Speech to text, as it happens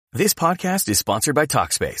This podcast is sponsored by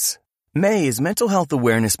Talkspace. May is Mental Health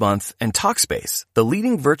Awareness Month, and Talkspace, the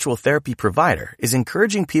leading virtual therapy provider, is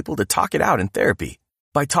encouraging people to talk it out in therapy.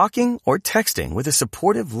 By talking or texting with a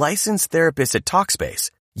supportive, licensed therapist at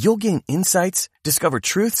Talkspace, you'll gain insights, discover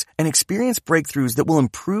truths, and experience breakthroughs that will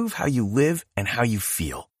improve how you live and how you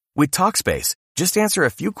feel. With Talkspace, just answer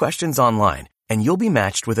a few questions online, and you'll be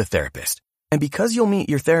matched with a therapist. And because you'll meet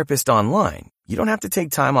your therapist online, you don't have to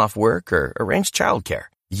take time off work or arrange childcare.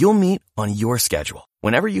 You'll meet on your schedule,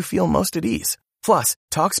 whenever you feel most at ease. Plus,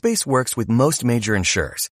 Talkspace works with most major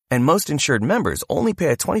insurers, and most insured members only pay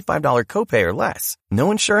a $25 copay or less. No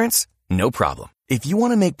insurance? No problem. If you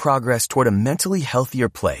want to make progress toward a mentally healthier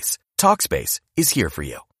place, Talkspace is here for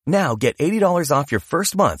you. Now get $80 off your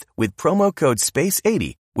first month with promo code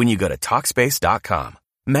SPACE80 when you go to Talkspace.com.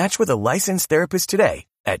 Match with a licensed therapist today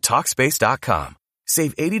at Talkspace.com.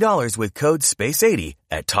 Save $80 with code SPACE80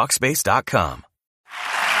 at Talkspace.com.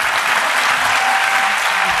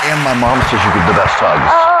 And my mom says you give the best hugs.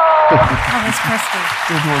 Oh, that's Christy.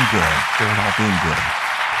 They're doing good. They're all doing good.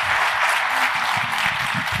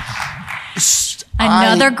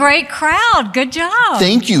 Another great crowd. Good job.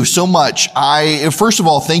 Thank you so much. First of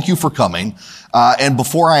all, thank you for coming. And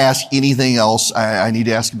before I ask anything else, I need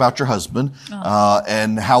to ask about your husband.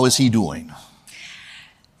 And how is he doing?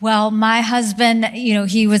 Well, my husband,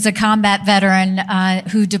 he was a combat veteran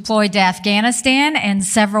who deployed to Afghanistan, and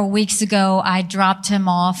several weeks ago I dropped him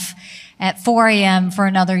off at 4 a.m. for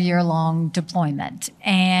another year-long deployment.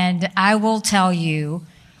 And I will tell you,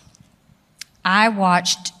 I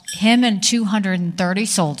watched him and 230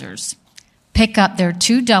 soldiers pick up their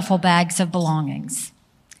 2 duffel bags of belongings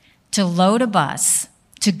to load a bus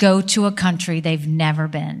to go to a country they've never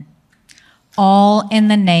been, all in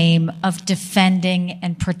the name of defending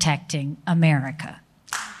and protecting America.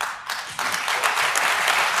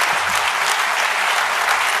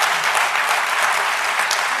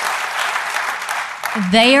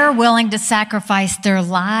 They are willing to sacrifice their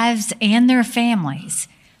lives and their families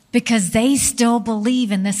because they still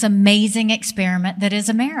believe in this amazing experiment that is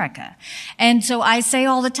America. And so I say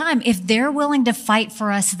all the time, if they're willing to fight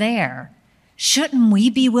for us there, shouldn't we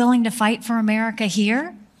be willing to fight for America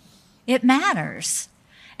here? It matters.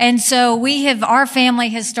 And so our family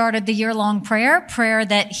has started the year-long prayer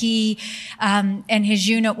that he and his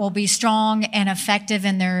unit will be strong and effective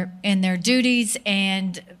in their duties,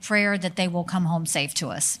 and prayer that they will come home safe to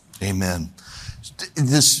us. Amen.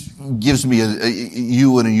 This gives me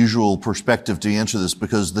you an unusual perspective to answer this,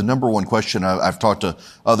 because the number one question I've talked to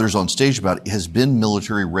others on stage about has been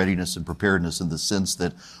military readiness and preparedness, in the sense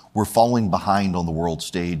that we're falling behind on the world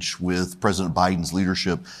stage with President Biden's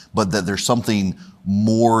leadership, but that there's something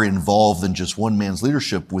more involved than just one man's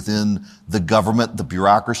leadership within the government, the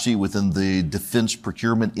bureaucracy, within the defense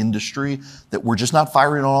procurement industry, that we're just not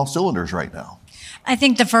firing on all cylinders right now. I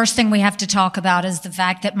think the first thing we have to talk about is the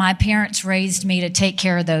fact that my parents raised me to take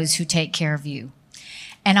care of those who take care of you.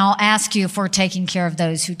 And I'll ask you if we're taking care of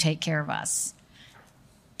those who take care of us.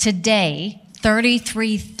 Today,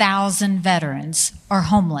 33,000 veterans are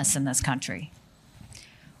homeless in this country.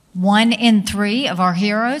 1 in 3 of our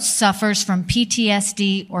heroes suffers from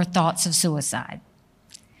PTSD or thoughts of suicide.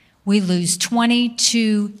 We lose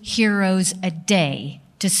 22 heroes a day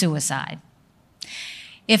to suicide.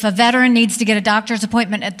 If a veteran needs to get a doctor's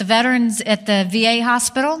appointment at the VA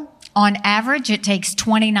hospital, on average, it takes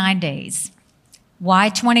 29 days. Why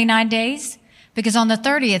 29 days? Because on the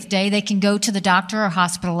 30th day, they can go to the doctor or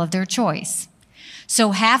hospital of their choice.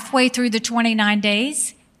 So halfway through the 29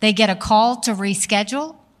 days, they get a call to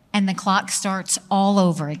reschedule, and the clock starts all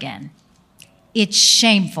over again. It's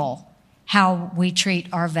shameful how we treat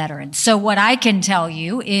our veterans. So what I can tell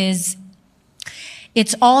you is,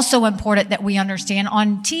 it's also important that we understand.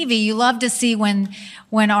 On TV, you love to see when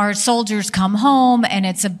our soldiers come home and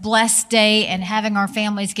it's a blessed day and having our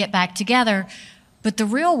families get back together. But the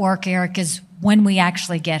real work, Eric, is when we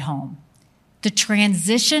actually get home. The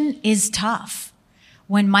transition is tough.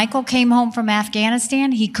 When Michael came home from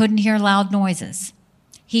Afghanistan, he couldn't hear loud noises.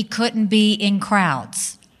 He couldn't be in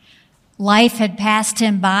crowds. Life had passed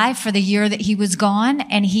him by for the year that he was gone,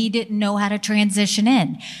 and he didn't know how to transition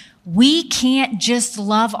in. We can't just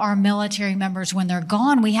love our military members when they're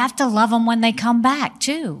gone. We have to love them when they come back,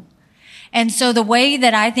 too. And so the way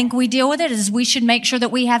that I think we deal with it is we should make sure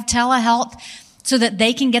that we have telehealth so that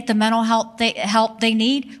they can get the mental health help they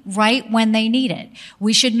need right when they need it.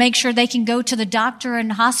 We should make sure they can go to the doctor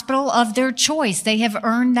and hospital of their choice. They have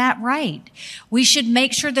earned that right. We should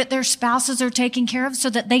make sure that their spouses are taken care of so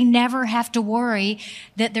that they never have to worry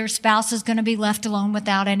that their spouse is going to be left alone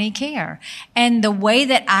without any care. And the way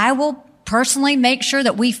that I will personally make sure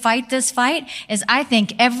that we fight this fight is I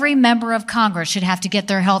think every member of Congress should have to get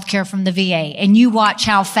their health care from the VA. And you watch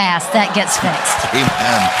how fast that gets fixed.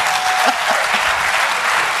 Amen.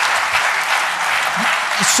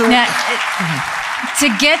 So, now,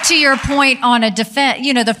 to get to your point on a defense,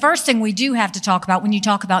 the first thing we do have to talk about when you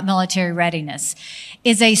talk about military readiness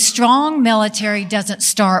is a strong military doesn't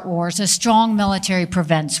start wars. A strong military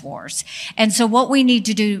prevents wars. And so what we need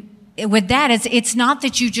to do with that is it's not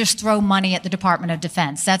that you just throw money at the Department of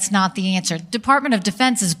Defense. That's not the answer. The Department of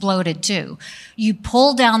Defense is bloated too. You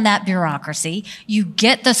pull down that bureaucracy. You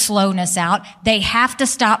get the slowness out. They have to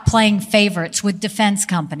stop playing favorites with defense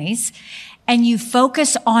companies. And you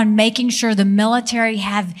focus on making sure the military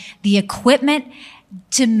have the equipment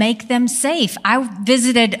to make them safe. I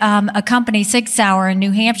visited a company, Sig Sauer, in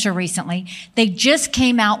New Hampshire recently. They just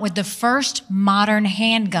came out with the first modern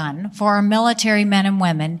handgun for our military men and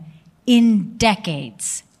women in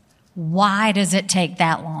decades. Why does it take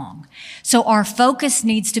that long? So our focus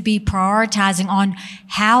needs to be prioritizing on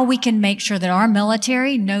how we can make sure that our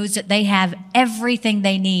military knows that they have everything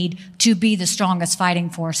they need to be the strongest fighting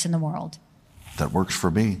force in the world. That works for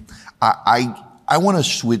me. I want to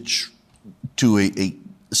switch to a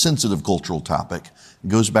sensitive cultural topic. It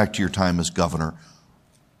goes back to your time as governor.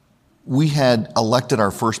 We had elected our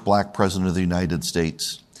first black president of the United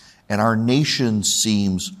States, and our nation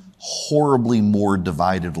seems horribly more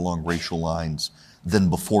divided along racial lines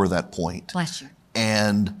than before that point. Bless you.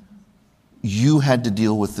 And you had to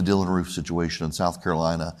deal with the Dylann Roof situation in South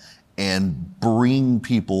Carolina and bring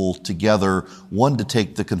people together, one, to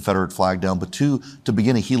take the Confederate flag down, but two, to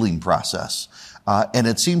begin a healing process. And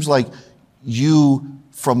it seems like you,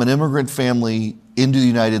 from an immigrant family into the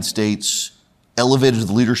United States, elevated to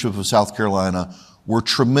the leadership of South Carolina, were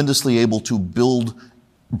tremendously able to build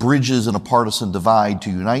bridges in a partisan divide to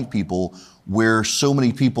unite people where so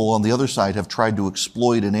many people on the other side have tried to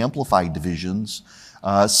exploit and amplify divisions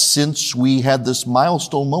since we had this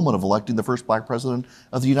milestone moment of electing the first black president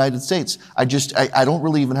of the United States. I don't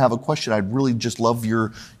really even have a question. I'd really just love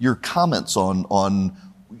your comments on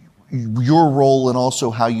your role and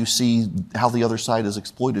also how you see how the other side has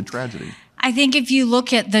exploited tragedy. I think if you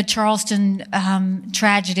look at the Charleston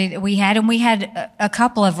tragedy that we had, and we had a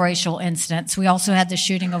couple of racial incidents. We also had the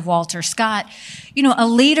shooting of Walter Scott. A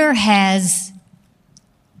leader has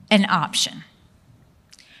an option.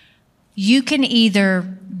 You can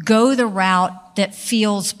either go the route that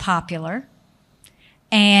feels popular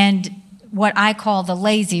and what I call the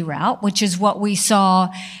lazy route, which is what we saw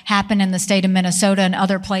happen in the state of Minnesota and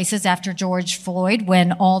other places after George Floyd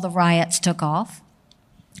when all the riots took off.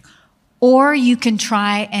 Or you can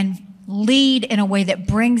try and lead in a way that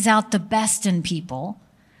brings out the best in people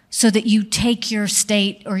so that you take your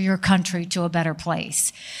state or your country to a better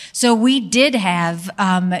place. So we did have,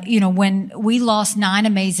 when we lost 9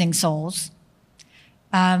 amazing souls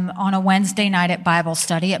on a Wednesday night at Bible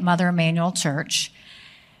study at Mother Emanuel Church,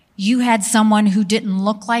 you had someone who didn't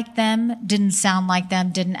look like them, didn't sound like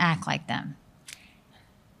them, didn't act like them.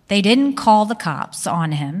 They didn't call the cops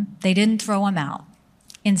on him. They didn't throw him out.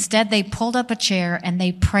 Instead, they pulled up a chair and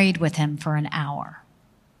they prayed with him for an hour.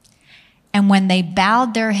 And when they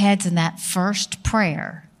bowed their heads in that first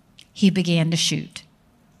prayer, he began to shoot.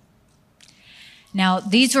 Now,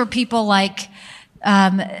 these were people like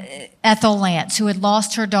Ethel Lance, who had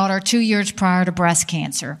lost her daughter 2 years prior to breast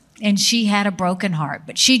cancer. And she had a broken heart.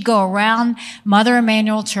 But she'd go around Mother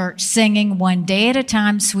Emanuel Church singing, "One day at a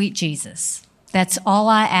time, sweet Jesus. That's all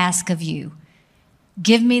I ask of you.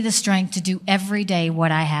 Give me the strength to do every day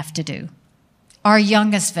what I have to do." Our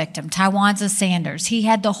youngest victim, Tywanza Sanders, he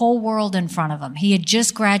had the whole world in front of him. He had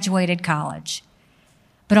just graduated college.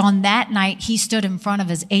 But on that night, he stood in front of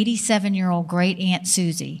his 87-year-old great Aunt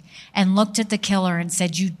Susie and looked at the killer and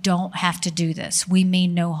said, "You don't have to do this. We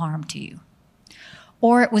mean no harm to you."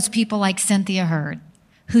 Or it was people like Cynthia Hurd,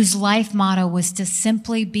 whose life motto was to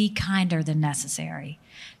simply be kinder than necessary.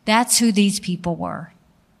 That's who these people were.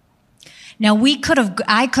 Now,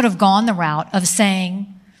 I could have gone the route of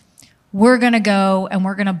saying, we're going to go and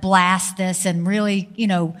we're going to blast this and really,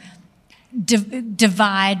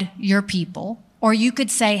 divide your people. Or you could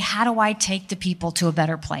say, how do I take the people to a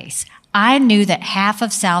better place? I knew that half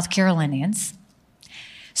of South Carolinians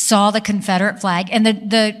saw the Confederate flag, and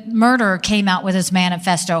the murderer came out with his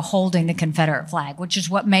manifesto holding the Confederate flag, which is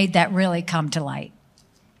what made that really come to light.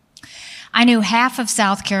 I knew half of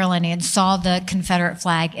South Carolinians saw the Confederate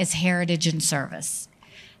flag as heritage and service.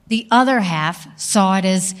 The other half saw it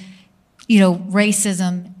as,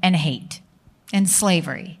 racism and hate and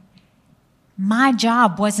slavery. My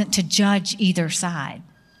job wasn't to judge either side.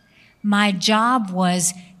 My job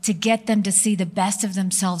was to get them to see the best of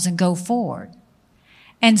themselves and go forward.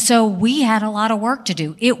 And so we had a lot of work to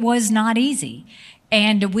do. It was not easy.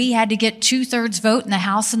 And we had to get 2/3 vote in the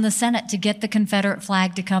House and the Senate to get the Confederate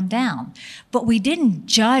flag to come down. But we didn't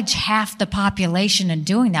judge half the population in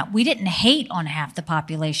doing that. We didn't hate on half the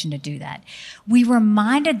population to do that. We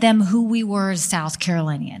reminded them who we were as South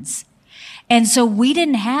Carolinians. And so we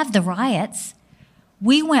didn't have the riots.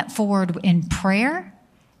 We went forward in prayer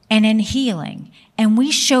and in healing. And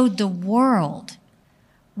we showed the world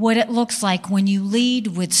what it looks like when you lead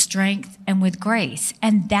with strength and with grace.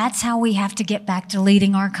 And that's how we have to get back to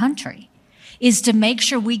leading our country, is to make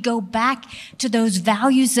sure we go back to those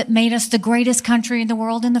values that made us the greatest country in the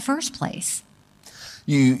world in the first place.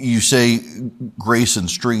 You say grace and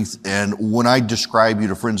strength, and when I describe you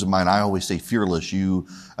to friends of mine, I always say fearless.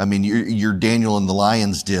 You're Daniel in the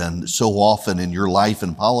lion's den so often in your life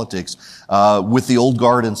and politics, with the old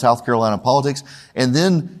guard in South Carolina politics, and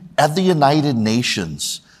then at the United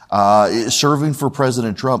Nations, serving for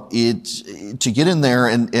President Trump. To get in there,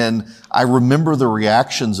 and I remember the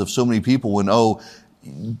reactions of so many people when,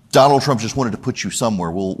 Donald Trump just wanted to put you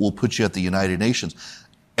somewhere. We'll put you at the United Nations.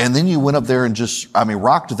 And then you went up there and just,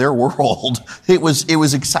 rocked their world. It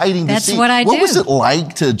was exciting to see. That's what I do. What was it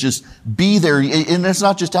like to just be there? And it's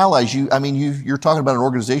not just allies. You're talking about an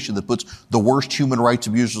organization that puts the worst human rights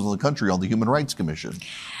abusers in the country on the Human Rights Commission.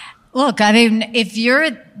 Look, if you're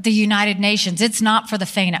at the United Nations, it's not for the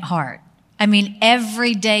faint at heart.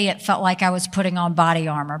 Every day it felt like I was putting on body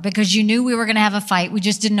armor because you knew we were going to have a fight. We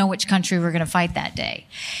just didn't know which country we were going to fight that day.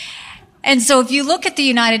 And so if you look at the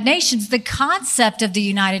United Nations, the concept of the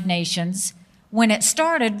United Nations, when it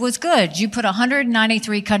started, was good. You put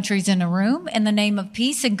 193 countries in a room in the name of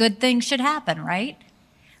peace and good things should happen, right?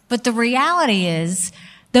 But the reality is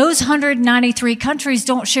those 193 countries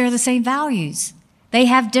don't share the same values. They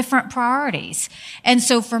have different priorities. And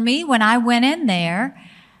so for me, when I went in there,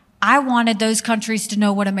 I wanted those countries to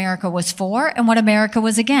know what America was for and what America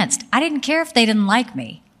was against. I didn't care if they didn't like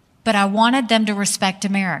me, but I wanted them to respect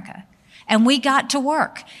America. And we got to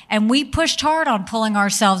work, and we pushed hard on pulling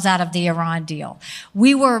ourselves out of the Iran deal.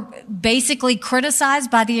 We were basically criticized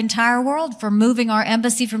by the entire world for moving our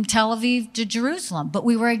embassy from Tel Aviv to Jerusalem, but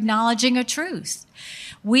we were acknowledging a truth.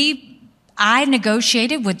 I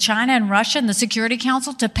negotiated with China and Russia and the Security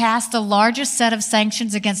Council to pass the largest set of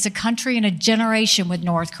sanctions against a country in a generation with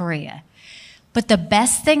North Korea. But the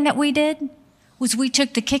best thing that we did was we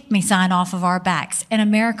took the kick me sign off of our backs, and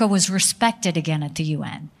America was respected again at the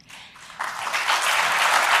UN.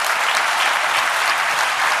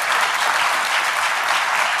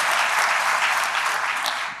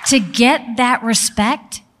 To get that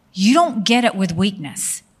respect, you don't get it with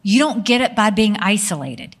weakness. You don't get it by being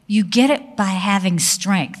isolated. You get it by having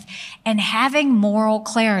strength and having moral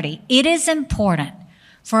clarity. It is important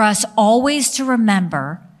for us always to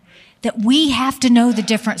remember that we have to know the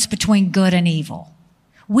difference between good and evil.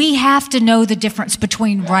 We have to know the difference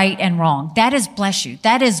between right and wrong. That is, bless you,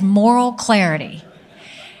 that is moral clarity.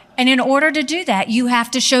 And in order to do that, you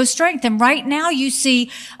have to show strength. And right now you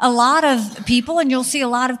see a lot of people, and you'll see a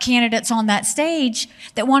lot of candidates on that stage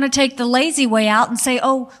that want to take the lazy way out and say,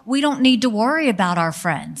 we don't need to worry about our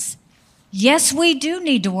friends. Yes, we do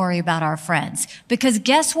need to worry about our friends. Because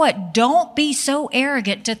guess what? Don't be so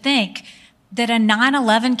arrogant to think that a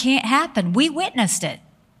 9/11 can't happen. We witnessed it.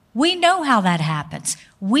 We know how that happens.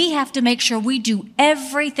 We have to make sure we do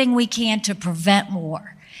everything we can to prevent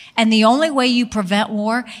war. And the only way you prevent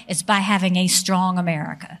war is by having a strong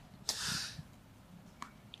America.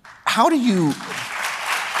 How do you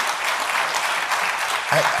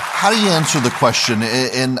answer the question?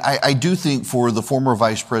 And I do think for the former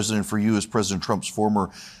vice president, for you as President Trump's former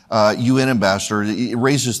UN ambassador, it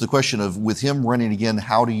raises the question of, with him running again,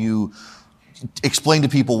 how do you explain to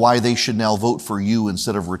people why they should now vote for you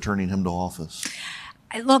instead of returning him to office?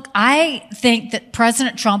 Look, I think that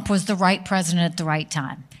President Trump was the right president at the right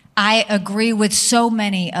time. I agree with so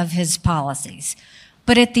many of his policies.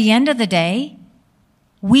 But at the end of the day,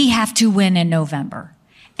 we have to win in November.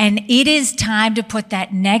 And it is time to put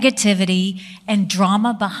that negativity and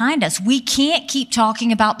drama behind us. We can't keep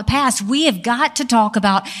talking about the past. We have got to talk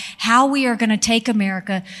about how we are going to take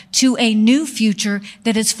America to a new future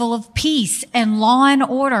that is full of peace and law and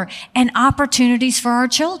order and opportunities for our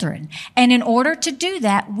children. And in order to do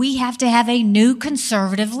that, we have to have a new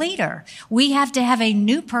conservative leader. We have to have a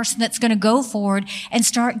new person that's going to go forward and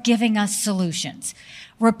start giving us solutions.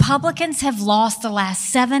 Republicans have lost the last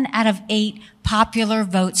 7 out of 8 popular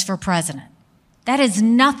votes for president. That is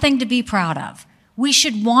nothing to be proud of. We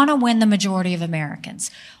should want to win the majority of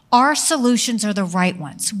Americans. Our solutions are the right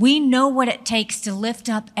ones. We know what it takes to lift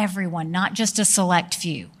up everyone, not just a select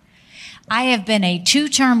few. I have been a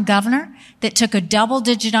 2-term governor that took a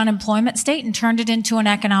double-digit unemployment state and turned it into an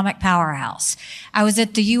economic powerhouse. I was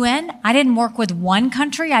at the UN. I didn't work with one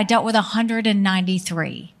country. I dealt with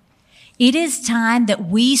 193. It is time that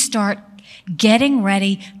we start getting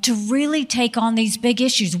ready to really take on these big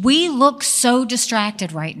issues. We look so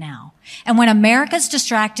distracted right now. And when America's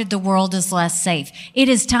distracted, the world is less safe. It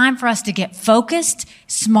is time for us to get focused,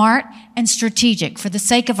 smart, and strategic. For the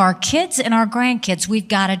sake of our kids and our grandkids, we've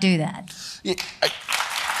got to do that.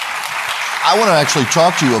 I want to actually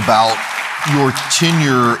talk to you about your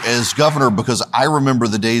tenure as governor, because I remember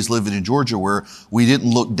the days living in Georgia where we didn't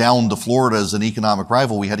look down to Florida as an economic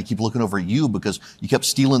rival. We had to keep looking over at you because you kept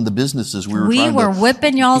stealing the businesses we were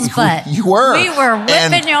whipping y'all's butt. You were. We were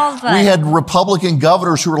whipping y'all's butt. We had Republican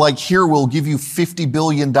governors who were like, here, we'll give you $50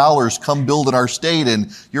 billion. Come build in our state.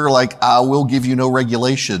 And you're like, we'll give you no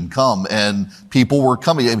regulation. Come. And people were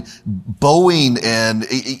coming. And Boeing and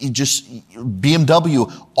just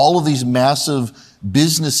BMW, all of these massive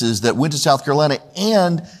businesses that went to South Carolina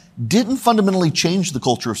and didn't fundamentally change the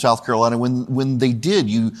culture of South Carolina. When they did,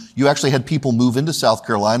 you actually had people move into South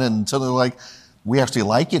Carolina and suddenly like, we actually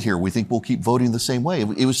like it here. We think we'll keep voting the same way.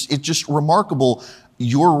 It's just remarkable,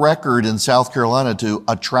 your record in South Carolina to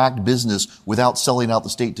attract business without selling out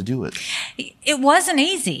the state to do it. It wasn't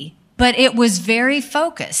easy, but it was very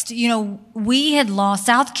focused. You know,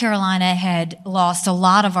 South Carolina had lost a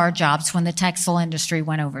lot of our jobs when the textile industry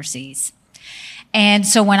went overseas. And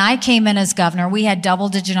so when I came in as governor, we had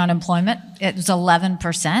double-digit unemployment. It was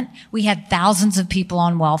 11%. We had thousands of people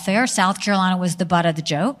on welfare. South Carolina was the butt of the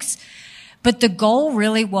jokes. But the goal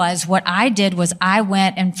really was, what I did was I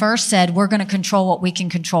went and first said, we're going to control what we can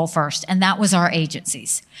control first. And that was our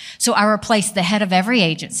agencies. So I replaced the head of every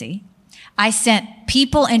agency. I sent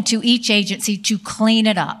people into each agency to clean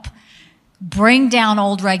it up, bring down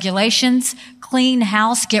old regulations, clean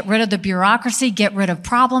house, get rid of the bureaucracy, get rid of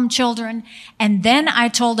problem children. And then I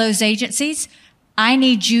told those agencies, I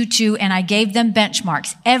need you to, and I gave them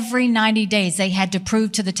benchmarks. Every 90 days, they had to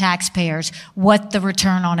prove to the taxpayers what the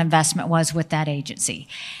return on investment was with that agency.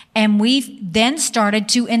 And we then started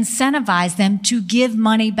to incentivize them to give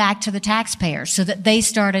money back to the taxpayers so that they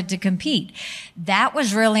started to compete. That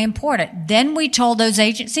was really important. Then we told those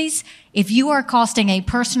agencies, if you are costing a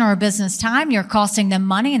person or a business time, you're costing them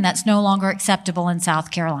money, and that's no longer acceptable in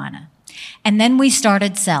South Carolina. And then we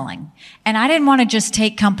started selling. And I didn't want to just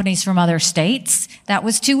take companies from other states. That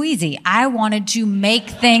was too easy. I wanted to make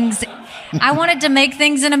things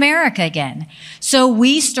in America again. So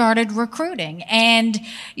we started recruiting. And,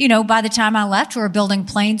 you know, by the time I left, we were building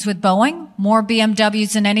planes with Boeing, more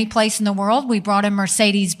BMWs than any place in the world. We brought in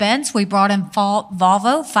Mercedes-Benz. We brought in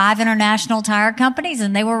Volvo, 5 international tire companies,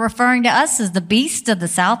 and they were referring to us as the beast of the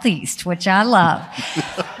Southeast, which I love.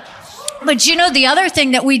 But you know, the other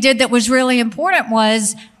thing that we did that was really important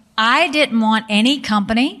was I didn't want any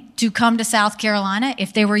company to come to South Carolina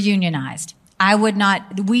if they were unionized.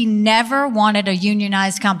 We never wanted a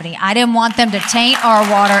unionized company. I didn't want them to taint our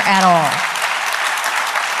water at all.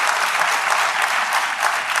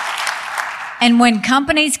 And when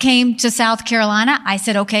companies came to South Carolina, I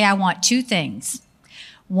said, okay, I want 2 things.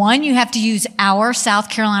 One, you have to use our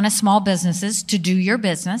South Carolina small businesses to do your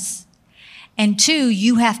business. And 2,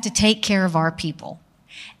 you have to take care of our people.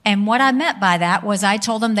 And what I meant by that was I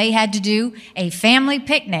told them they had to do a family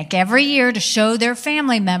picnic every year to show their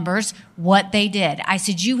family members what they did. I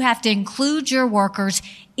said, you have to include your workers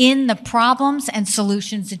in the problems and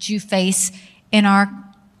solutions that you face in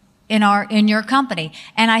your company.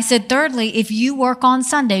 And I said, thirdly, if you work on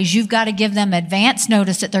Sundays, you've got to give them advance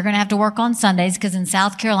notice that they're going to have to work on Sundays, because in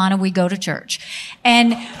South Carolina, we go to church.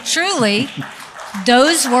 And truly,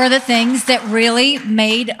 those were the things that really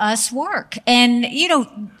made us work. And, you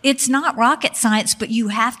know, it's not rocket science, but you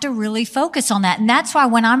have to really focus on that. And that's why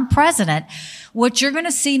when I'm president, what you're going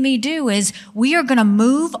to see me do is we are going to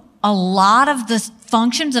move a lot of the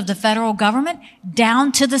functions of the federal government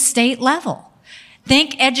down to the state level.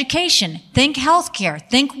 Think education, think healthcare,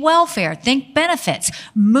 think welfare, think benefits.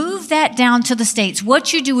 Move that down to the states.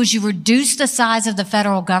 What you do is you reduce the size of the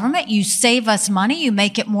federal government, you save us money, you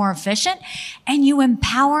make it more efficient, and you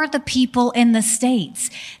empower the people in the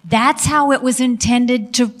states. That's how it was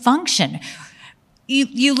intended to function.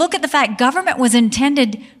 You look at the fact government was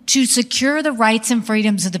intended to secure the rights and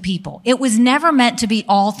freedoms of the people. It was never meant to be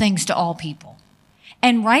all things to all people.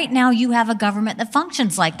 And right now you have a government that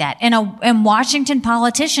functions like that. And Washington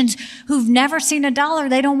politicians who've never seen a dollar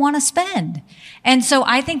they don't want to spend. And so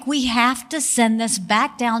I think we have to send this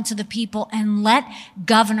back down to the people and let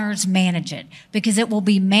governors manage it, because it will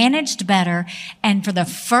be managed better. And for the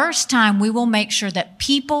first time, we will make sure that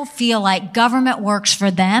people feel like government works for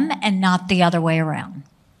them and not the other way around.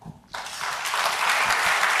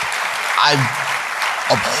 I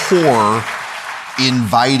abhor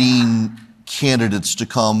inviting candidates to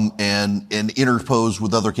come and interpose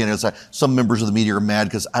with other candidates. Some members of the media are mad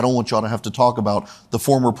because I don't want y'all to have to talk about the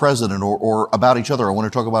former president or about each other. I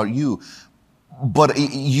want to talk about you. But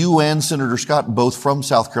you and Senator Scott, both from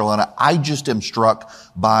South Carolina, I just am struck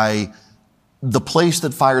by the place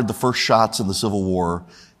that fired the first shots in the Civil War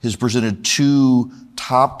has presented two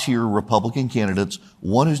top-tier Republican candidates,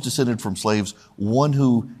 one who's descended from slaves, one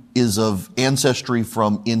who is of ancestry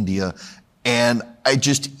from India. And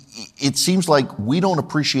it seems like we don't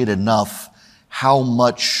appreciate enough how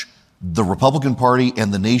much the Republican Party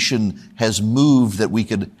and the nation has moved that we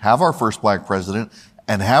could have our first black president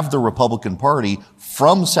and have the Republican Party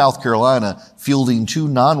from South Carolina fielding two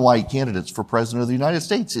non-white candidates for president of the United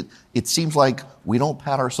States. It seems like we don't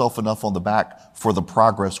pat ourselves enough on the back for the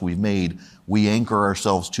progress we've made. We anchor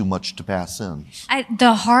ourselves too much to past sins.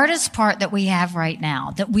 The hardest part that we have right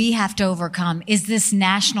now that we have to overcome is this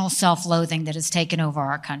national self-loathing that has taken over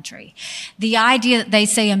our country. The idea that they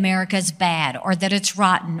say America's bad or that it's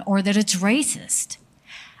rotten or that it's racist.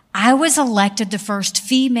 I was elected the first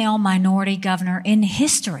female minority governor in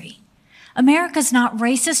history. America's not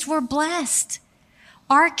racist. We're blessed.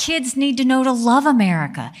 Our kids need to know to love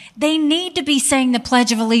America. They need to be saying the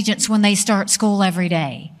Pledge of Allegiance when they start school every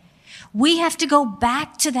day. We have to go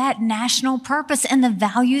back to that national purpose and the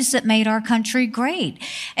values that made our country great.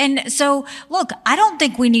 And so, look, I don't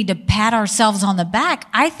think we need to pat ourselves on the back.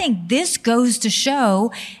 I think this goes to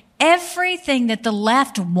show everything that the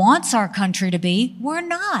left wants our country to be, we're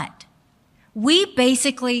not. We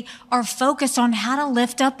basically are focused on how to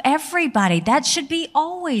lift up everybody. That should be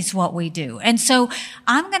always what we do. And so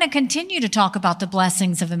I'm going to continue to talk about the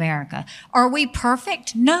blessings of America. Are we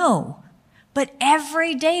perfect? No. But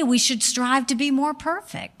every day we should strive to be more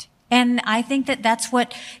perfect. And I think that that's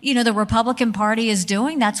what, the Republican Party is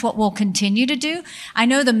doing. That's what we'll continue to do. I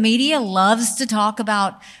know the media loves to talk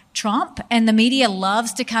about Trump and the media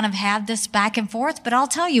loves to kind of have this back and forth. But I'll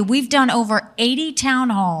tell you, we've done over 80 town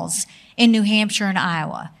halls in New Hampshire and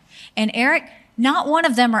Iowa. And Eric, not one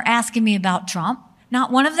of them are asking me about Trump.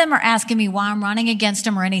 Not one of them are asking me why I'm running against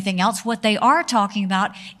him or anything else. What they are talking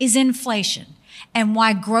about is inflation and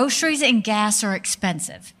why groceries and gas are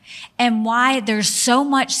expensive and why there's so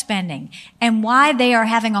much spending and why they are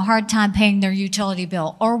having a hard time paying their utility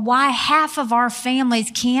bill or why half of our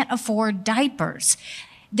families can't afford diapers.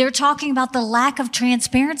 They're talking about the lack of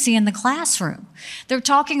transparency in the classroom. They're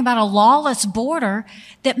talking about a lawless border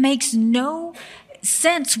that makes no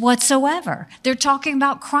sense whatsoever. They're talking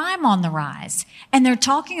about crime on the rise. And they're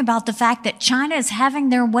talking about the fact that China is having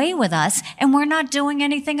their way with us and we're not doing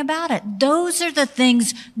anything about it. Those are the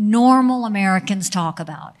things normal Americans talk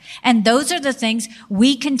about. And those are the things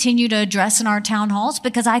we continue to address in our town halls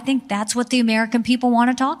because I think that's what the American people want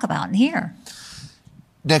to talk about and hear.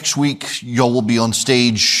 Next week, y'all will be on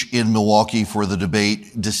stage in Milwaukee for the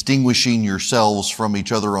debate, distinguishing yourselves from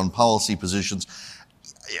each other on policy positions.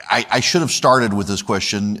 I should have started with this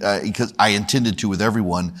question because I intended to with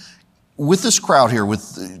everyone. With this crowd here,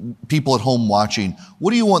 with people at home watching,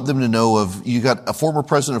 what do you want them to know of? You got a former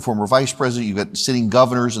president, a former vice president, you got sitting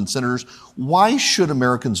governors and senators. Why should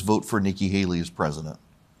Americans vote for Nikki Haley as president?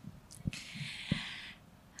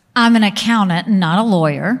 I'm an accountant and not a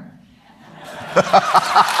lawyer.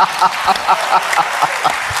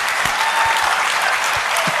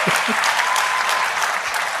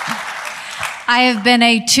 I have been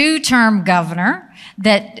a 2-term governor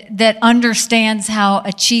that understands how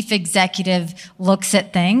a chief executive looks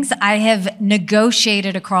at things. I have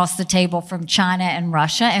negotiated across the table from China and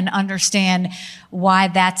Russia and understand why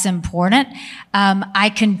that's important. I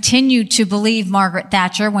continue to believe Margaret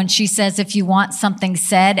Thatcher when she says, if you want something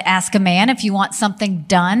said, ask a man. If you want something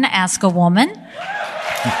done, ask a woman.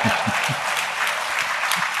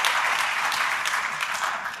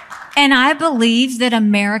 And I believe that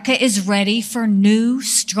America is ready for new,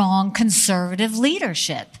 strong, conservative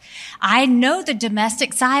leadership. I know the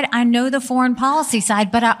domestic side, I know the foreign policy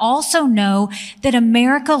side, but I also know that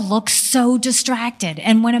America looks so distracted.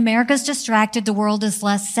 And when America's distracted, the world is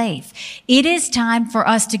less safe. It is time for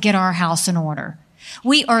us to get our house in order.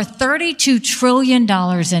 We are $32 trillion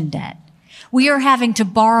in debt. We are having to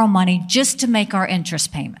borrow money just to make our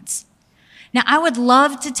interest payments. Now, I would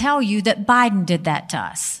love to tell you that Biden did that to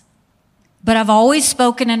us, but I've always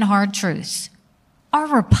spoken in hard truths. Our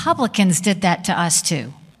Republicans did that to us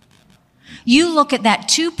too. You look at that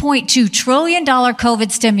 $2.2 trillion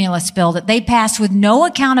COVID stimulus bill that they passed with no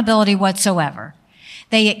accountability whatsoever.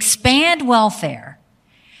 They expand welfare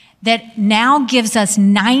that now gives us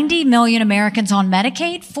 90 million Americans on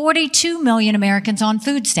Medicaid, 42 million Americans on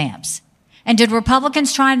food stamps. And did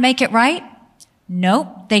Republicans try and make it right?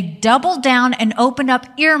 Nope. They doubled down and opened up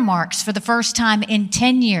earmarks for the first time in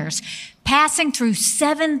 10 years, passing through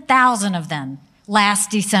 7,000 of them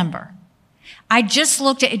last December. I just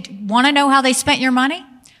looked at it. Want to know how they spent your money?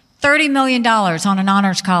 $30 million on an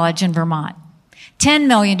honors college in Vermont. $10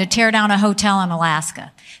 million to tear down a hotel in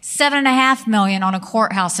Alaska. $7.5 million on a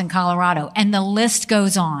courthouse in Colorado. And the list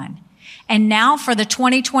goes on. And now for the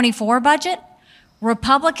 2024 budget,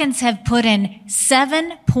 Republicans have put in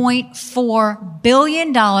 $7.4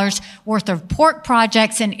 billion worth of port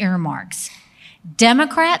projects and earmarks.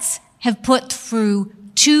 Democrats have put through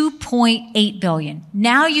 $2.8 billion.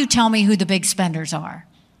 Now you tell me who the big spenders are.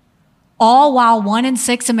 All while 1 in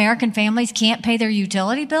 6 American families can't pay their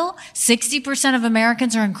utility bill. 60% of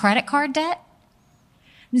Americans are in credit card debt.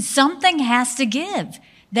 Something has to give.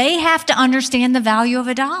 They have to understand the value of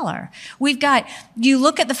a dollar. You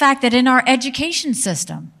look at the fact that in our education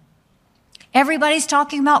system, everybody's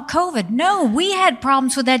talking about COVID. No, we had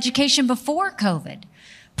problems with education before COVID.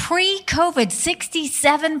 Pre-COVID,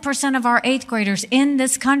 67% of our 8th graders in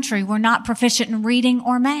this country were not proficient in reading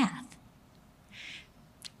or math.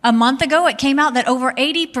 A month ago, it came out that over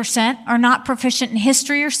 80% are not proficient in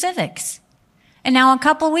history or civics. And now a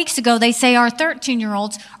couple of weeks ago, they say our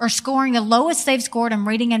 13-year-olds are scoring the lowest they've scored in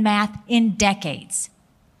reading and math in decades.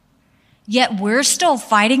 Yet we're still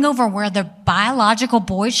fighting over where the biological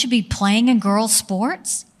boys should be playing in girls'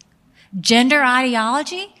 sports? Gender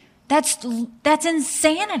ideology? That's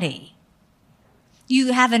insanity.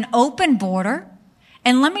 You have an open border.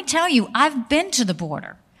 And let me tell you, I've been to the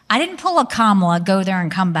border. I didn't pull a Kamala, go there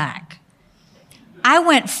and come back. I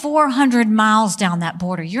went 400 miles down that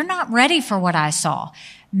border. You're not ready for what I saw.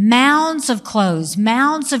 Mounds of clothes,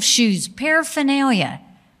 mounds of shoes, paraphernalia.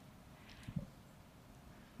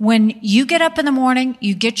 When you get up in the morning,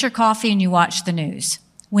 you get your coffee and you watch the news.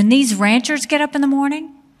 When these ranchers get up in the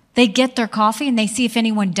morning, they get their coffee and they see if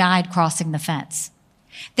anyone died crossing the fence.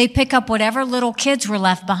 They pick up whatever little kids were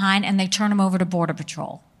left behind and they turn them over to Border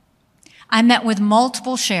Patrol. I met with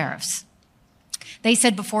multiple sheriffs. They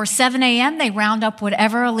said before 7 a.m., they round up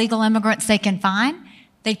whatever illegal immigrants they can find.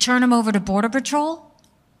 They turn them over to Border Patrol.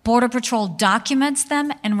 Border Patrol documents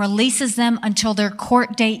them and releases them until their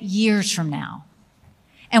court date years from now.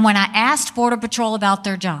 And when I asked Border Patrol about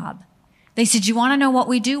their job, they said, you want to know what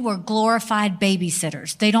we do? We're glorified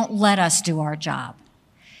babysitters. They don't let us do our job.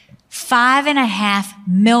 5.5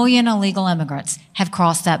 million illegal immigrants have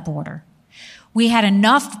crossed that border. We had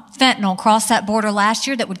enough fentanyl cross that border last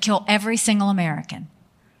year that would kill every single American.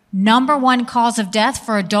 Number 1 cause of death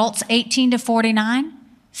for adults 18 to 49,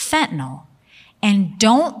 fentanyl. And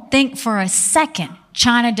don't think for a second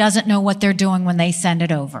China doesn't know what they're doing when they send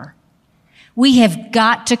it over. We have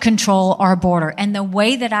got to control our border. And the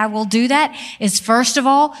way that I will do that is, first of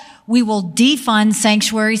all, we will defund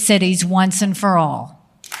sanctuary cities once and for all.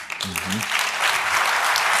 Mm-hmm.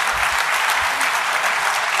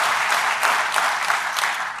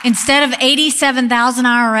 Instead of 87,000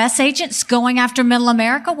 IRS agents going after Middle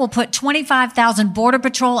America, we'll put 25,000 Border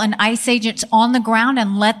Patrol and ICE agents on the ground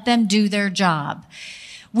and let them do their job.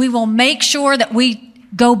 We will make sure that we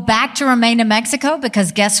go back to remain in Mexico,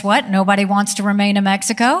 because guess what? Nobody wants to remain in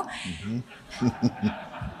Mexico. Mm-hmm.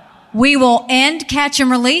 We will end catch and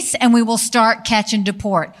release, and we will start catch and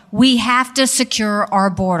deport. We have to secure our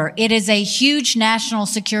border. It is a huge national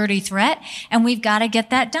security threat, and we've got to get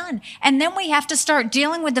that done. And then we have to start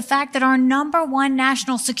dealing with the fact that our number 1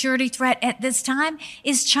 national security threat at this time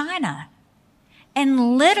is China.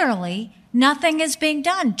 And literally, nothing is being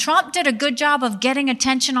done. Trump did a good job of getting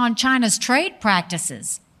attention on China's trade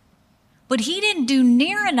practices. But he didn't do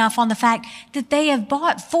near enough on the fact that they have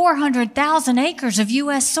bought 400,000 acres of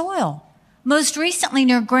U.S. soil, most recently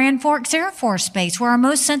near Grand Forks Air Force Base, where our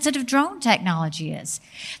most sensitive drone technology is.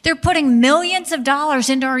 They're putting millions of dollars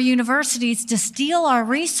into our universities to steal our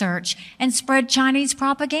research and spread Chinese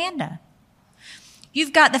propaganda.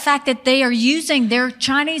 You've got the fact that they are using their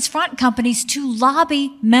Chinese front companies to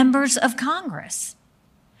lobby members of Congress.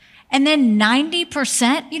 And then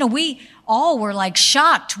 90%, we all were like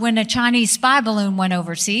shocked when a Chinese spy balloon went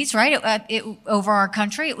overseas, right? Over our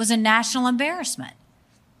country. It was a national embarrassment.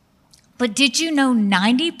 But did you know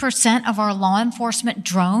 90% of our law enforcement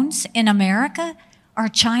drones in America are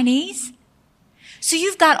Chinese? So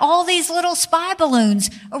you've got all these little spy balloons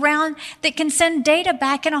around that can send data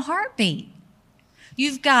back in a heartbeat.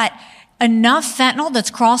 You've got enough fentanyl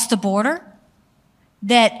that's crossed the border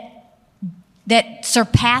that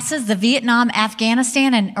surpasses the Vietnam,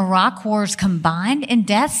 Afghanistan, and Iraq wars combined in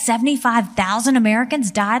deaths. 75,000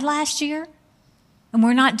 Americans died last year, and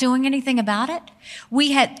we're not doing anything about it.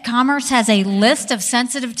 Commerce has a list of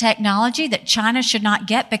sensitive technology that China should not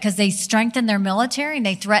get because they strengthen their military and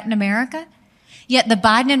they threaten America. Yet the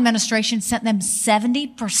Biden administration sent them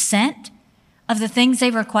 70% of the things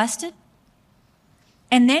they requested.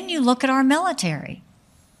 And then you look at our military.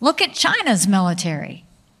 Look at China's military.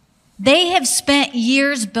 They have spent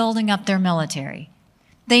years building up their military.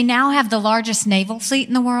 They now have the largest naval fleet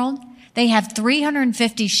in the world. They have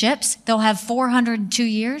 350 ships. They'll have 400 in 2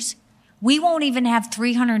 years. We won't even have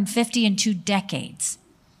 350 in 2 decades.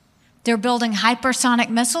 They're building hypersonic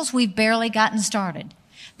missiles. We've barely gotten started.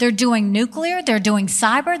 They're doing nuclear. They're doing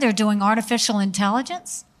cyber. They're doing artificial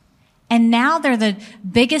intelligence. And now they're the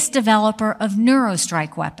biggest developer of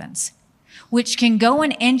neurostrike weapons, which can go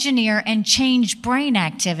and engineer and change brain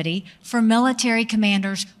activity for military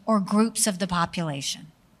commanders or groups of the population.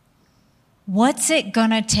 What's it going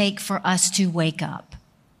to take for us to wake up?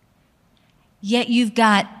 Yet you've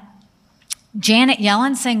got Janet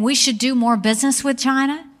Yellen saying we should do more business with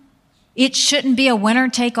China. It shouldn't be a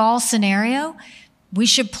winner-take-all scenario. We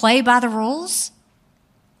should play by the rules.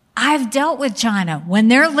 I've dealt with China. When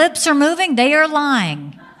their lips are moving, they are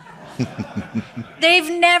lying. They've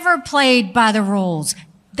never played by the rules.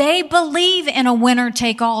 They believe in a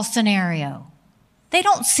winner-take-all scenario. They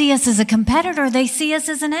don't see us as a competitor. They see us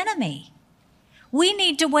as an enemy. We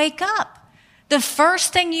need to wake up. The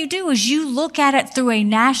first thing you do is you look at it through a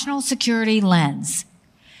national security lens.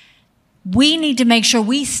 We need to make sure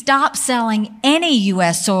we stop selling any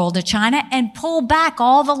U.S. soil to China and pull back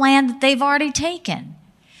all the land that they've already taken.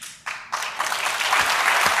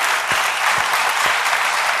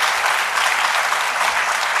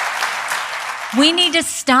 We need to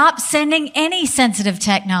stop sending any sensitive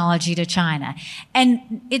technology to China.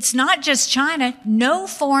 And it's not just China. No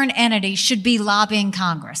foreign entity should be lobbying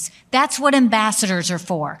Congress. That's what ambassadors are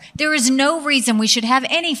for. There is no reason we should have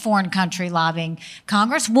any foreign country lobbying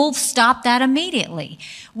Congress. We'll stop that immediately.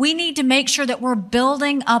 We need to make sure that we're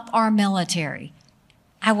building up our military.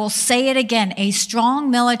 I will say it again. A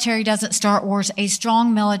strong military doesn't start wars. A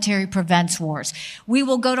strong military prevents wars. We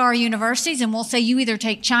will go to our universities and we'll say you either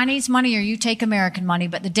take Chinese money or you take American money,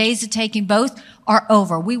 but the days of taking both are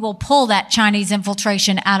over. We will pull that Chinese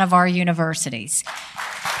infiltration out of our universities.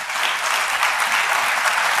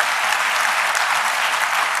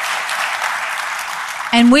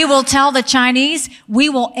 And we will tell the Chinese, we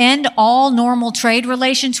will end all normal trade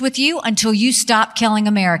relations with you until you stop killing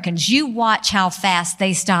Americans. You watch how fast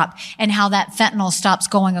they stop and how that fentanyl stops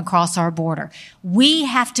going across our border. We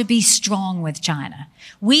have to be strong with China.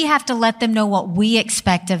 We have to let them know what we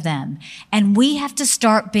expect of them. And we have to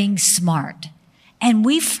start being smart. And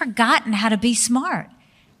we've forgotten how to be smart.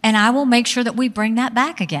 And I will make sure that we bring that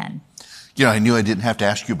back again. You know, I knew I didn't have to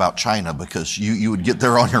ask you about China because you would get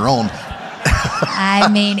there on your own. I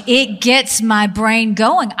mean, it gets my brain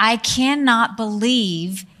going. I cannot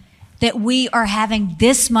believe that we are having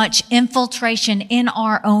this much infiltration in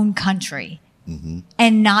our own country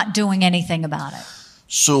and not doing anything about it.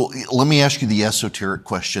 So let me ask you the esoteric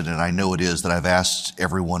question, and I know it is, that I've asked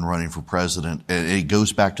everyone running for president. And it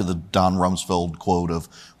goes back to the Don Rumsfeld quote of,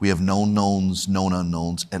 we have known knowns, known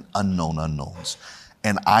unknowns, and unknown unknowns.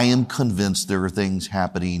 And I am convinced there are things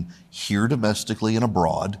happening here domestically and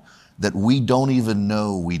abroad that we don't even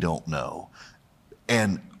know we don't know.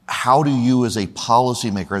 And how do you as a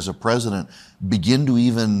policymaker, as a president, begin to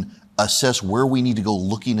even assess where we need to go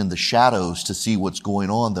looking in the shadows to see what's going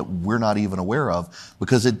on that we're not even aware of?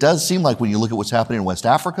 Because it does seem like when you look at what's happening in West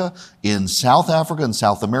Africa, in South Africa, in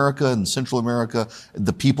South America, in Central America,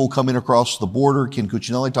 the people coming across the border, Ken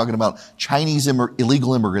Cuccinelli talking about Chinese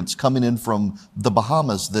illegal immigrants coming in from the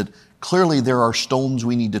Bahamas, that clearly there are stones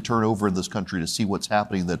we need to turn over in this country to see what's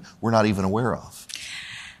happening that we're not even aware of.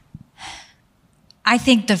 I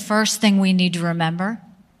think the first thing we need to remember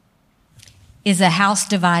is a house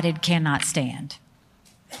divided cannot stand.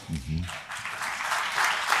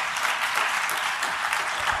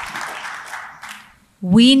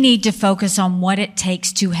 We need to focus on what it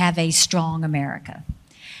takes to have a strong America.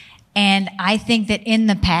 And I think that in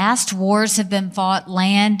the past, wars have been fought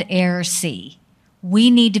land, air, sea.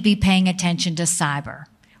 We need to be paying attention to cyber.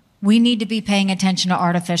 We need to be paying attention to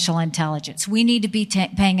artificial intelligence. We need to be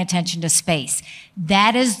paying attention to space.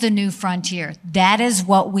 That is the new frontier. That is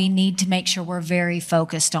what we need to make sure we're very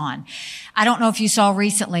focused on. I don't know if you saw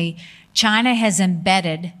recently, China has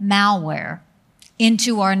embedded malware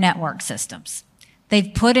into our network systems.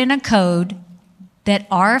 They've put in a code that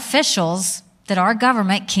our officials, that our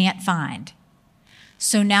government can't find.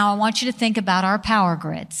 So now I want you to think about our power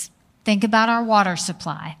grids. Think about our water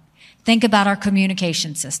supply. Think about our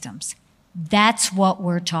communication systems. That's what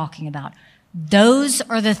we're talking about. Those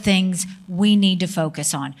are the things we need to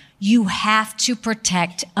focus on. You have to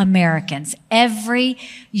protect Americans. Every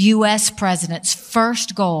U.S. president's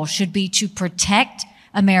first goal should be to protect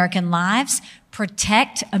American lives,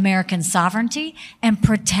 protect American sovereignty, and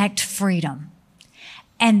protect freedom.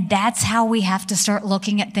 And that's how we have to start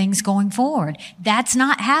looking at things going forward. That's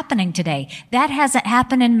not happening today. That hasn't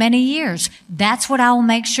happened in many years. That's what I will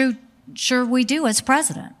make sure we do as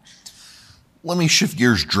president. Let me shift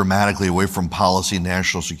gears dramatically away from policy and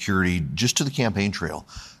national security just to the campaign trail.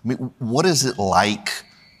 I mean, what is it like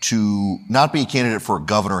to not be a candidate for a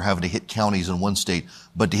governor having to hit counties in one state,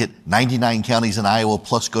 but to hit 99 counties in Iowa,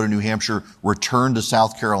 plus go to New Hampshire, return to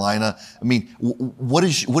South Carolina? I mean, what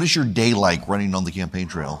is your day like running on the campaign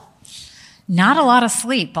trail? Not a lot of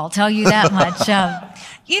sleep, I'll tell you that much.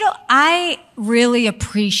 I really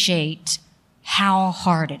appreciate how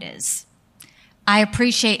hard it is. I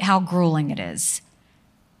appreciate how grueling it is,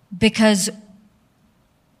 because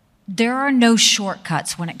there are no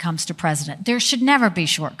shortcuts when it comes to president. There should never be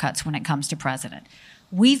shortcuts when it comes to president.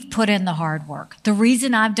 We've put in the hard work. The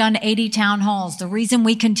reason I've done 80 town halls, the reason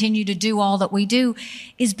we continue to do all that we do,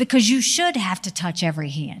 is because you should have to touch every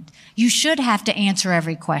hand. You should have to answer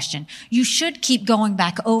every question. You should keep going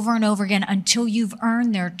back over and over again until you've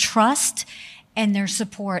earned their trust and their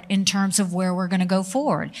support in terms of where we're going to go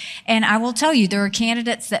forward. And I will tell you, there are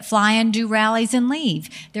candidates that fly and do rallies and leave.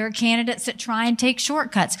 There are candidates that try and take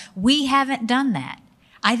shortcuts. We haven't done that.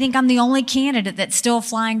 I think I'm the only candidate that's still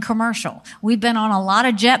flying commercial. We've been on a lot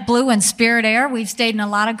of JetBlue and Spirit Air. We've stayed in a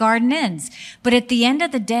lot of Garden Inns. But at the end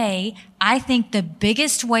of the day, I think the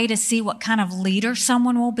biggest way to see what kind of leader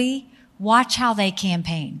someone will be, watch how they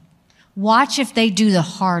campaign. Watch if they do the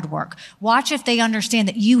hard work. Watch if they understand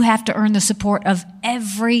that you have to earn the support of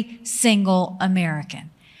every single American.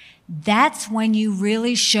 That's when you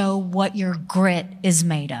really show what your grit is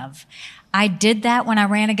made of. I did that when I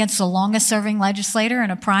ran against the longest serving legislator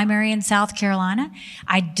in a primary in South Carolina.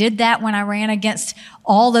 I did that when I ran against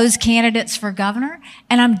all those candidates for governor.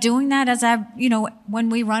 And I'm doing that when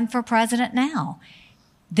we run for president now.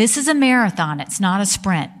 This is a marathon. It's not a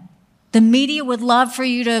sprint. The media would love for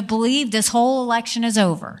you to believe this whole election is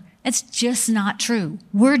over. It's just not true.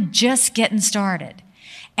 We're just getting started.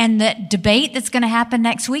 And the debate that's going to happen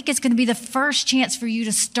next week is going to be the first chance for you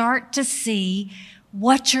to start to see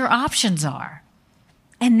what your options are.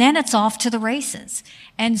 And then it's off to the races.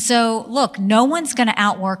 And so, look, no one's going to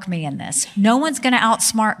outwork me in this. No one's going to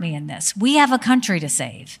outsmart me in this. We have a country to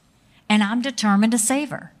save, and I'm determined to save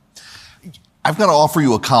her. I've got to offer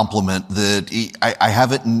you a compliment that I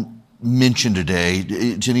haven't mentioned today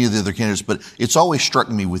to any of the other candidates, but it's always struck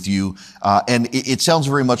me with you. And it sounds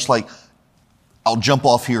very much like, I'll jump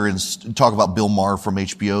off here and talk about Bill Maher from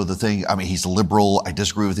HBO. He's a liberal. I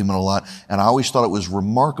disagree with him on a lot. And I always thought it was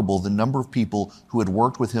remarkable the number of people who had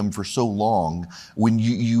worked with him for so long. When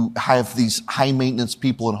you have these high maintenance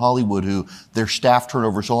people in Hollywood who their staff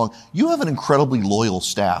turnover so long, you have an incredibly loyal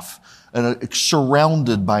staff. And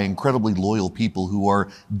surrounded by incredibly loyal people who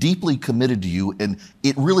are deeply committed to you. And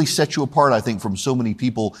it really sets you apart, I think, from so many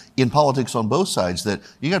people in politics on both sides, that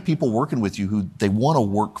you got people working with you who they want to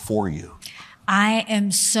work for you. I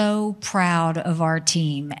am so proud of our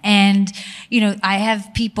team. And, I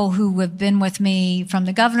have people who have been with me from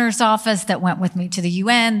the governor's office that went with me to the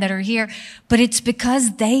UN that are here, but it's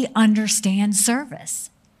because they understand service.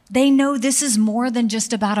 They know this is more than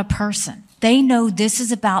just about a person. They know this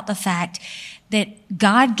is about the fact that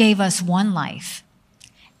God gave us one life,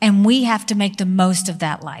 and we have to make the most of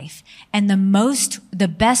that life. And the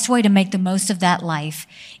best way to make the most of that life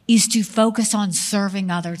is to focus on serving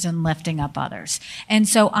others and lifting up others. And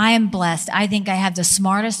so I am blessed. I think I have the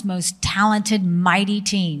smartest, most talented, mighty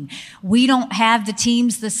team. We don't have the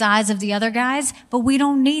teams the size of the other guys, but we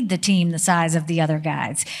don't need the team the size of the other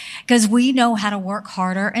guys, because we know how to work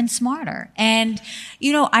harder and smarter. And,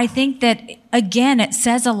 I think that, again, it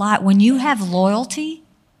says a lot. When you have loyalty,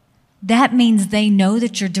 that means they know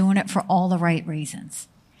that you're doing it for all the right reasons.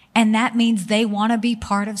 And that means they want to be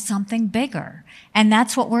part of something bigger. And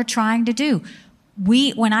that's what we're trying to do.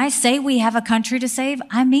 When I say we have a country to save,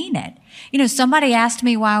 I mean it. Somebody asked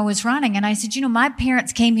me why I was running, and I said, my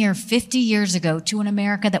parents came here 50 years ago to an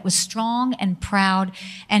America that was strong and proud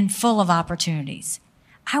and full of opportunities.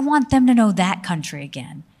 I want them to know that country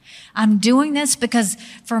again. I'm doing this because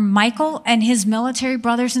for Michael and his military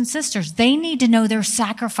brothers and sisters, they need to know their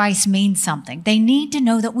sacrifice means something. They need to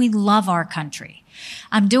know that we love our country.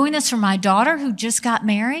 I'm doing this for my daughter who just got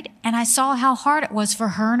married, and I saw how hard it was for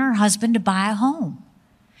her and her husband to buy a home.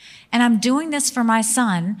 And I'm doing this for my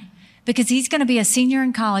son because he's going to be a senior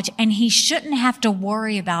in college, and he shouldn't have to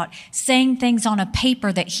worry about saying things on a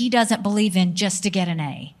paper that he doesn't believe in just to get an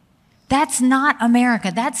A. That's not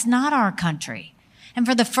America. That's not our country. And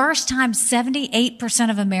for the first time, 78%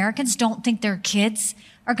 of Americans don't think their kids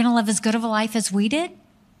are going to live as good of a life as we did.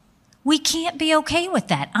 We can't be okay with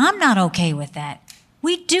that. I'm not okay with that.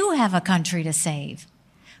 We do have a country to save.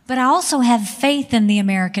 But I also have faith in the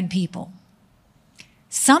American people.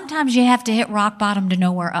 Sometimes you have to hit rock bottom to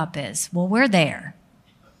know where up is. Well, we're there.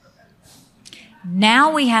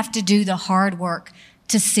 Now we have to do the hard work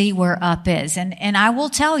to see where up is. And I will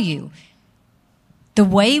tell you, the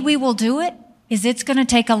way we will do it is it's going to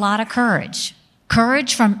take a lot of courage.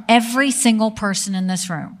 Courage from every single person in this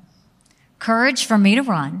room. Courage for me to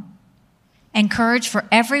run. And courage for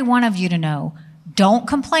every one of you to know, don't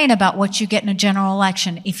complain about what you get in a general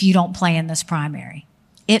election if you don't play in this primary.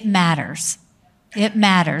 It matters. It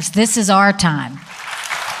matters. This is our time.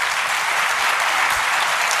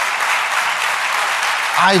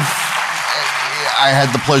 I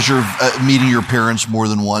had the pleasure of meeting your parents more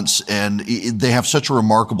than once, and they have such a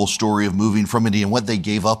remarkable story of moving from India and what they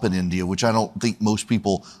gave up in India, which I don't think most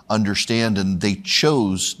people understand. And they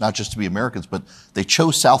chose not just to be Americans, but they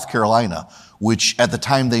chose South Carolina, which at the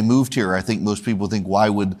time they moved here, I think most people think, why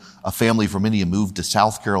would a family from India move to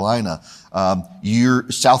South Carolina?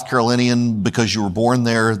 You're South Carolinian because you were born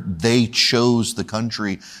there. They chose the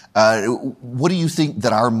country. What do you think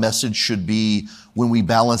that our message should be when we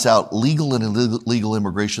balance out legal and illegal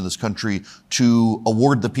immigration in this country to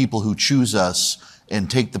award the people who choose us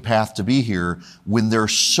and take the path to be here, when there are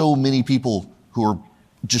so many people who are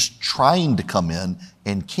just trying to come in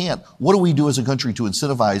and can't? What do we do as a country to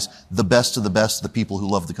incentivize the best of the people who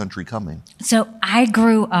love the country coming? So I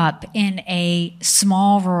grew up in a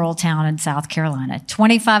small rural town in South Carolina,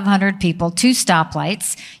 2,500 people, 2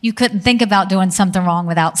 stoplights. You couldn't think about doing something wrong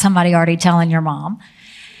without somebody already telling your mom.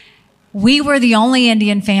 We were the only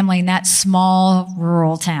Indian family in that small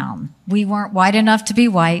rural town. We weren't white enough to be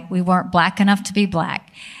white. We weren't black enough to be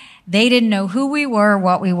black. They didn't know who we were,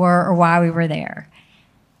 what we were, or why we were there.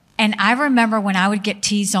 And I remember when I would get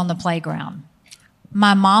teased on the playground,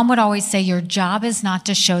 my mom would always say, your job is not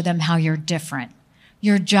to show them how you're different.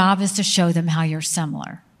 Your job is to show them how you're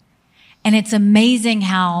similar. And it's amazing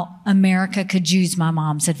how America could use my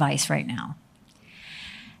mom's advice right now.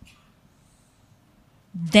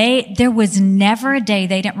 There was never a day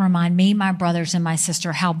they didn't remind me, my brothers, and my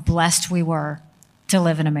sister how blessed we were to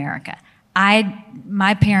live in America.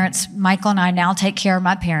 My parents, Michael and I now take care of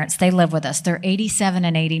my parents. They live with us. They're 87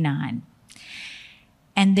 and 89.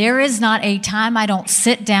 And there is not a time I don't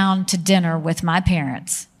sit down to dinner with my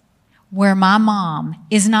parents where my mom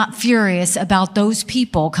is not furious about those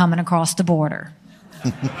people coming across the border.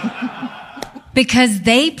 Because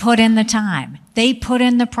they put in the time. They put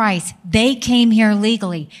in the price. They came here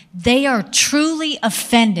legally. They are truly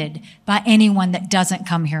offended by anyone that doesn't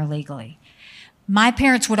come here legally. My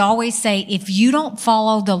parents would always say, if you don't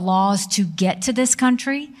follow the laws to get to this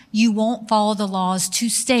country, you won't follow the laws to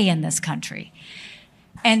stay in this country.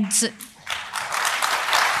 And so,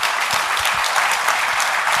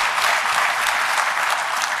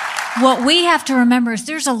 what we have to remember is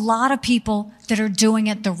there's a lot of people that are doing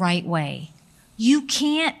it the right way. You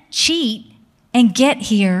can't cheat and get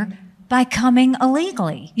here by coming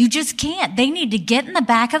illegally. You just can't. They need to get in the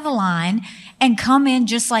back of the line and come in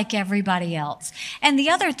just like everybody else. And the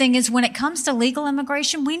other thing is, when it comes to legal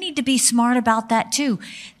immigration, we need to be smart about that too.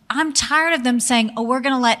 I'm tired of them saying, oh, we're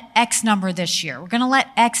going to let X number this year. We're going to let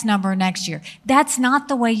X number next year. That's not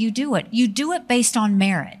the way you do it. You do it based on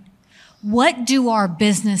merit. What do our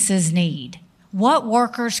businesses need? What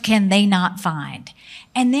workers can they not find?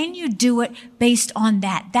 And then you do it based on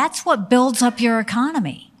that. That's what builds up your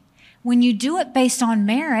economy. When you do it based on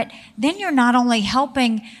merit, then you're not only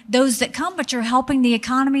helping those that come, but you're helping the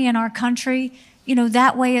economy in our country,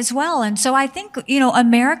 that way as well. And so I think,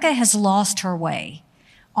 America has lost her way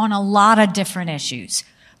on a lot of different issues.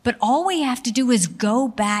 But all we have to do is go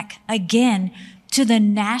back again to the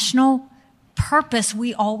national purpose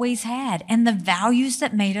we always had and the values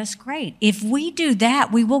that made us great. If we do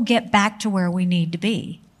that, we will get back to where we need to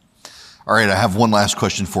be. All right, I have one last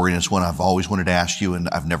question for you, and it's one I've always wanted to ask you, and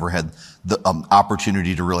I've never had the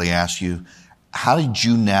opportunity to really ask you. How did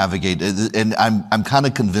you navigate? And I'm kind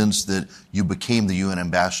of convinced that you became the UN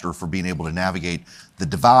ambassador for being able to navigate the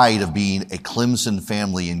divide of being a Clemson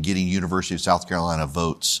family and getting University of South Carolina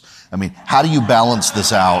votes. I mean, how do you balance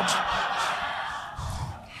this out?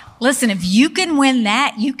 Listen, if you can win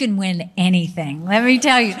that, you can win anything. Let me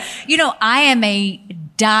tell you. You know, I am a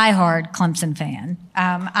diehard Clemson fan.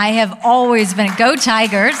 I have always been. Go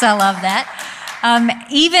Tigers! I love that.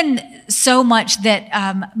 Even so much that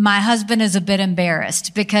my husband is a bit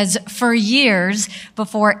embarrassed because for years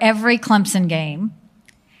before every Clemson game,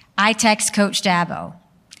 I text Coach Dabo,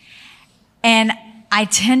 and I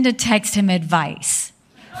tend to text him advice.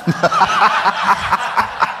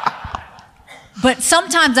 But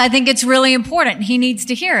sometimes I think it's really important. He needs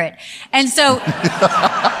to hear it. And so,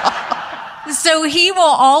 so he will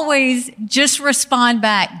always just respond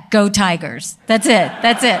back, "Go Tigers." That's it.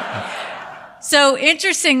 That's it. So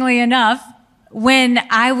interestingly enough, when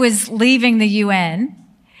I was leaving the UN,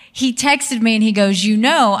 he texted me and he goes, "You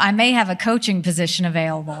know, I may have a coaching position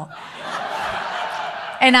available."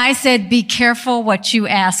 And I said, "Be careful what you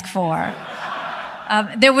ask for."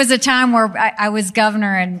 There was a time where I was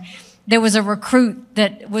governor and there was a recruit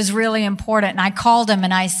that was really important. And I called him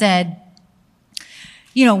and I said,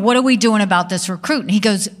 "You know, what are we doing about this recruit?" And he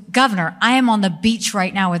goes, "Governor, I am on the beach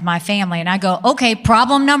right now with my family." And I go, "Okay,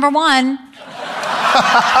 problem number one."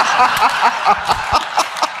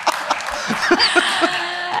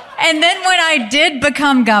 And then when I did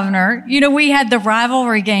become governor, you know, we had the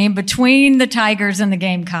rivalry game between the Tigers and the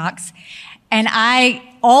Gamecocks. And I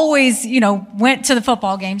always, you know, went to the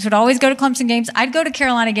football games, would always go to Clemson games. I'd go to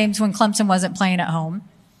Carolina games when Clemson wasn't playing at home.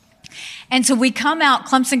 And so we come out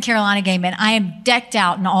Clemson-Carolina game, and I am decked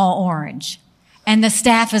out in all orange. And the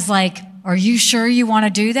staff is like, "Are you sure you want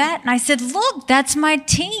to do that?" And I said, "Look, that's my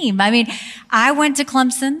team." I mean, I went to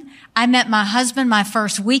Clemson. I met my husband my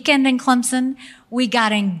first weekend in Clemson. We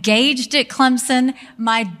got engaged at Clemson.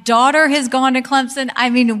 My daughter has gone to Clemson. I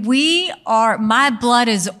mean, my blood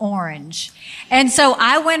is orange. And so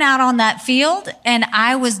I went out on that field and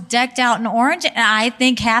I was decked out in orange, and I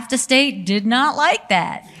think half the state did not like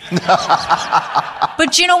that.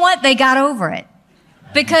 But you know what? They got over it.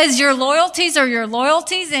 Because your loyalties are your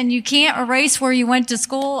loyalties, and you can't erase where you went to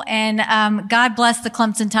school. And God bless the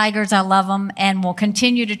Clemson Tigers. I love them, and will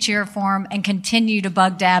continue to cheer for them and continue to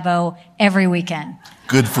bug Dabo every weekend.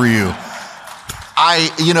 Good for you.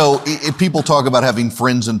 If people talk about having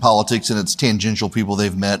friends in politics and it's tangential people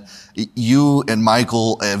they've met, you and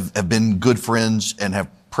Michael have been good friends and have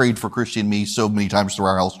prayed for Christy and me so many times through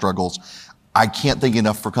our health struggles. I can't thank you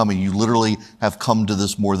enough for coming. You literally have come to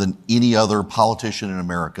this more than any other politician in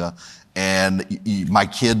America. And my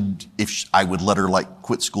kid, if I would let her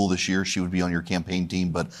quit school this year, she would be on your campaign team,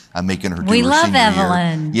 but I'm making her do her senior year. We love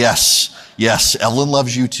Evelyn. Yes. Evelyn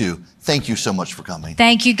loves you too. Thank you so much for coming.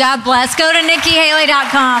 Thank you. God bless. Go to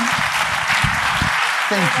NikkiHaley.com.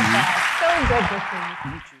 Thank you. So good to see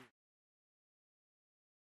you.